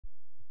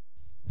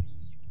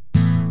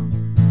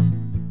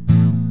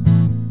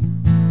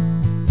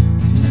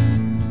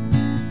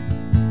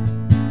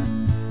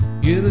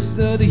It is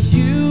not a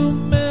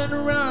human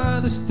right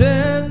to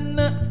stand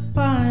at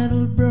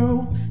final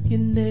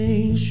broken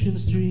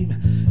nation's dream.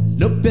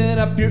 Open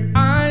up your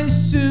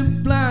eyes so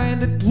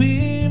blind that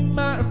we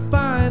might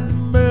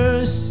find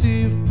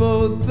mercy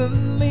for the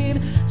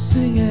need.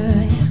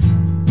 Singing,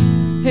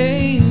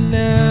 hey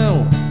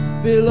now,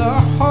 fill our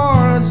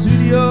hearts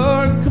with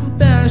your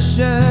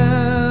compassion.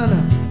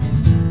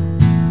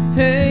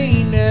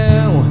 Hey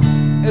now,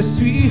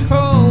 as we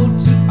hold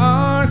to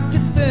our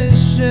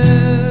confession,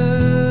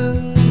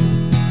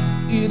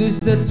 it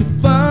is not too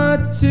far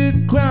to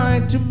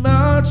cry, too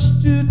much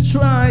to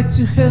try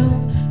to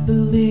help the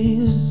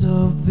least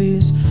of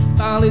this.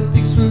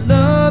 Politics will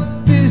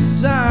not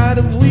decide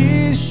if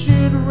we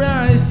should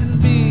rise and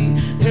be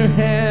their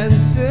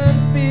hands and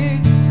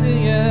feet.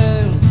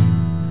 Singing,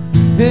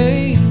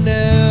 hey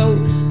now,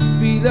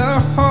 fill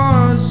our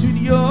hearts with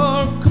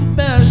your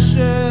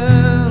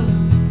compassion.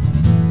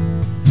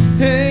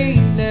 Hey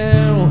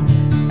now,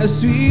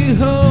 as we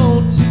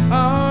hold to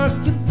our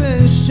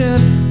confession.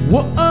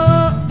 Whoa,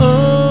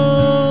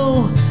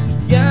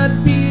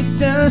 God be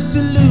the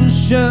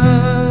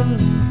solution.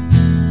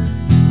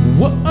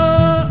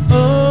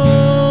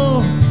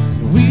 Whoa,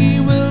 we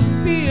will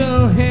be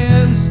your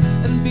hands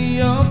and be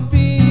your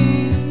feet.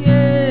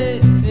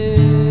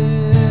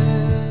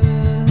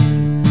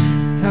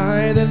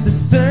 Higher than the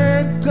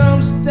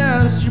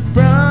circumstance, you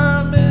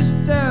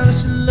promised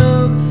us your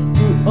love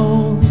for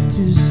all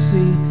to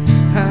see.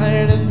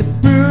 Higher than the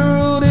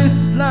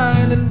brutest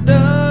line and the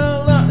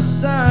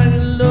lost side,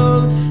 your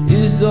love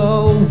is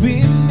all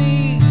we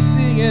need.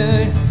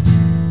 Singing,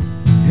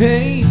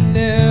 hey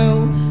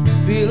now,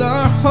 fill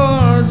our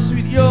hearts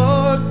with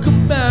your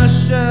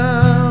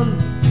compassion.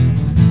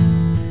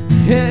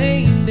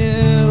 Hey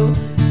now,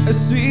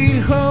 as we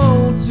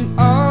hold to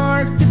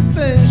our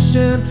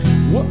confession.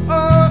 Whoa,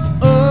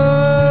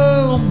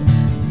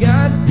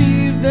 God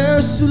be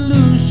the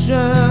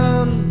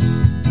solution.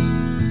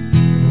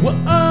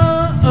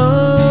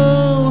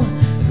 Whoa,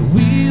 and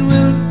we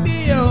will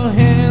be your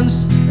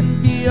hands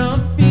and be your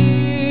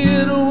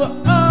feet. Whoa,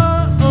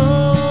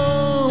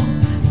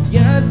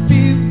 God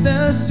be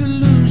the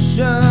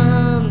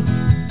solution.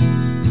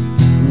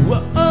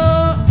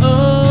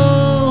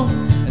 Whoa,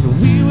 and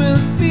we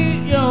will be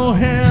your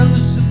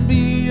hands and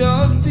be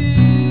your feet.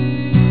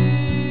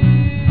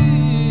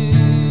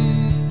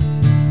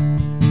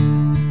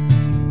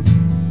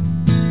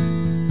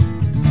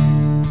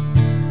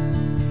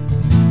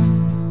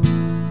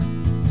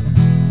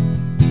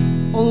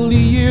 Only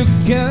you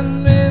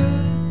can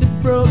mend the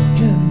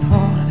broken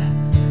heart,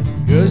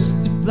 cause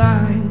the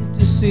blind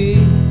to see.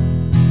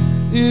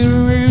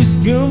 Erase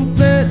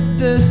complete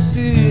the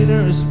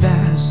sinner's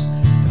past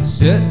and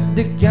set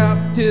the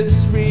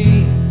captives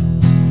free.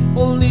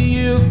 Only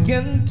you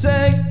can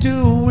take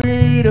the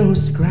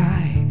widow's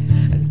cry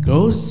and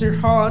cause her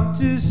heart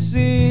to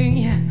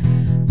sing.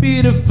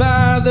 Be the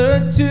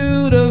father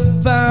to the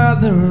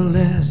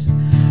fatherless,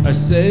 our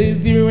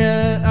Savior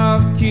and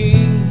our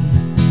King.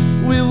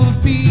 We will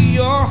be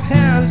your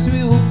hands,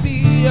 we will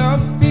be your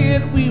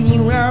feet. We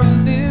will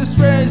run this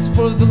race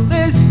for the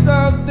least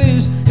of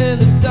these in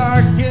the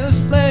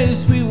darkest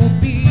place. We will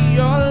be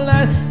your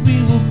light,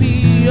 we will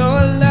be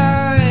your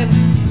light.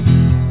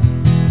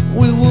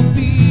 We will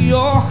be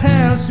your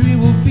hands, we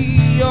will be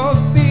your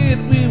feet.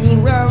 We will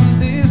run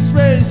this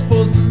race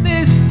for the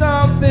least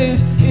of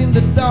these in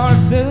the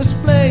darkest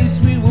place.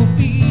 We will